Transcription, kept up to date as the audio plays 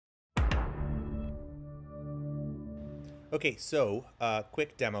Okay, so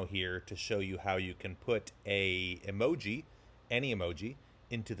quick demo here to show you how you can put a emoji, any emoji,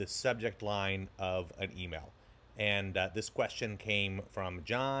 into the subject line of an email. And this question came from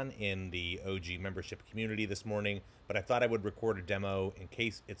John in the OG membership community this morning, but I thought I would record a demo in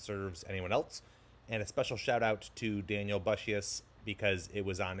case it serves anyone else. And a special shout out to Daniel Bussius because it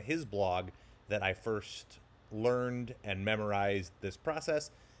was on his blog that I first learned and memorized this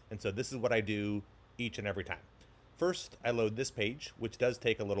process. And so this is what I do each and every time. First, I load this page, which does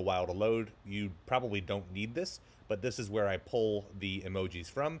take a little while to load. You probably don't need this, but this is where I pull the emojis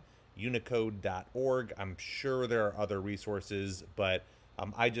from, Unicodeorg. I'm sure there are other resources, but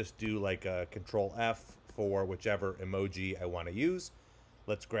I just do like a Control F for whichever emoji I want to use.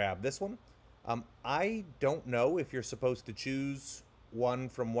 Let's grab this one. I don't know if you're supposed to choose one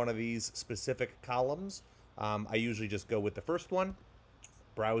from one of these specific columns. I usually just go with the first one,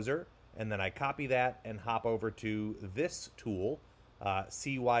 browser, and then I copy that and hop over to this tool,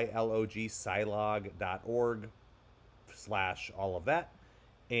 cylog.org / all of that,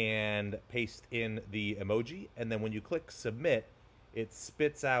 and paste in the emoji. And then when you click submit, it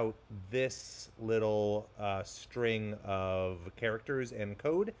spits out this little string of characters and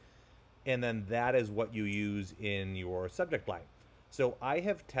code. And then that is what you use in your subject line. So I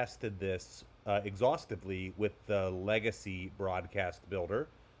have tested this exhaustively with the legacy broadcast builder.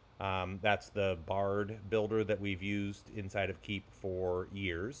 That's the Bard builder that we've used inside of Keep for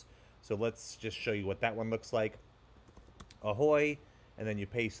years. So let's just show you what that one looks like. Ahoy, and then you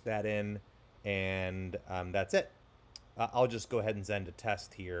paste that in, and that's it. I'll just go ahead and send a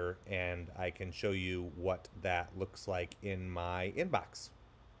test here, and I can show you what that looks like in my inbox.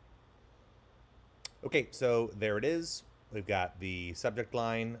 Okay, so there it is. We've got the subject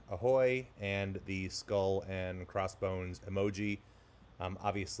line, ahoy, and the skull and crossbones emoji.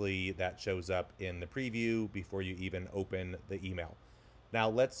 Obviously, that shows up in the preview before you even open the email. Now,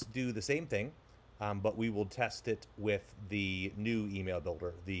 let's do the same thing, but we will test it with the new email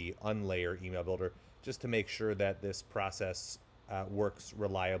builder, the Unlayer email builder, just to make sure that this process works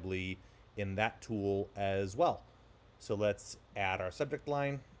reliably in that tool as well. So let's add our subject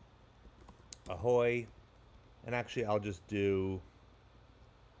line, ahoy, and actually I'll just do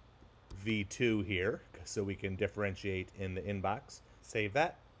V2 here so we can differentiate in the inbox. Save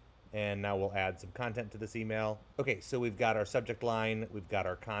that, and now we'll add some content to this email. Okay, so we've got our subject line, we've got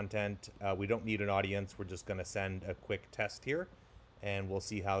our content. We don't need an audience. We're just going to send a quick test here, and we'll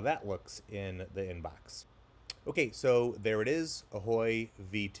see how that looks in the inbox. Okay, so there it is, ahoy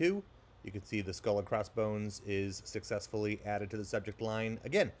V2. You can see the skull and crossbones is successfully added to the subject line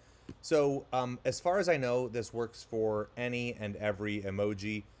again. So as far as I know, this works for any and every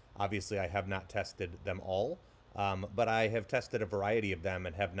emoji. Obviously, I have not tested them all. But I have tested a variety of them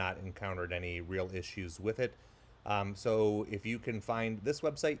and have not encountered any real issues with it. So if you can find this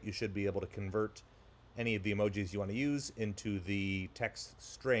website, you should be able to convert any of the emojis you want to use into the text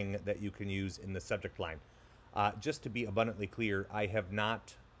string that you can use in the subject line. Just to be abundantly clear, I have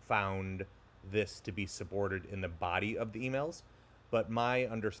not found this to be supported in the body of the emails, but my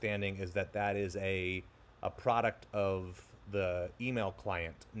understanding is that that is a product of the email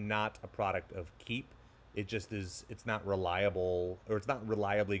client, not a product of Keep. It just is, it's not reliable, or it's not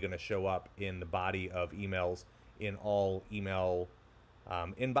reliably going to show up in the body of emails in all email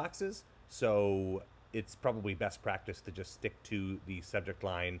inboxes. So it's probably best practice to just stick to the subject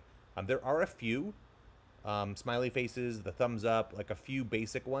line. There are a few smiley faces, the thumbs up, like a few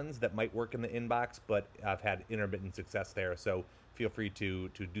basic ones that might work in the inbox, but I've had intermittent success there. So feel free to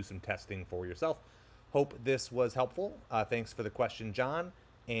do some testing for yourself. Hope this was helpful. Thanks for the question, John.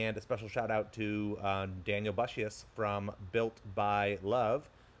 And a special shout out to Daniel Bussius from Built by Love,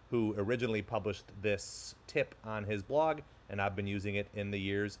 who originally published this tip on his blog, and I've been using it in the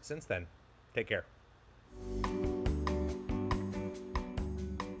years since then. Take care.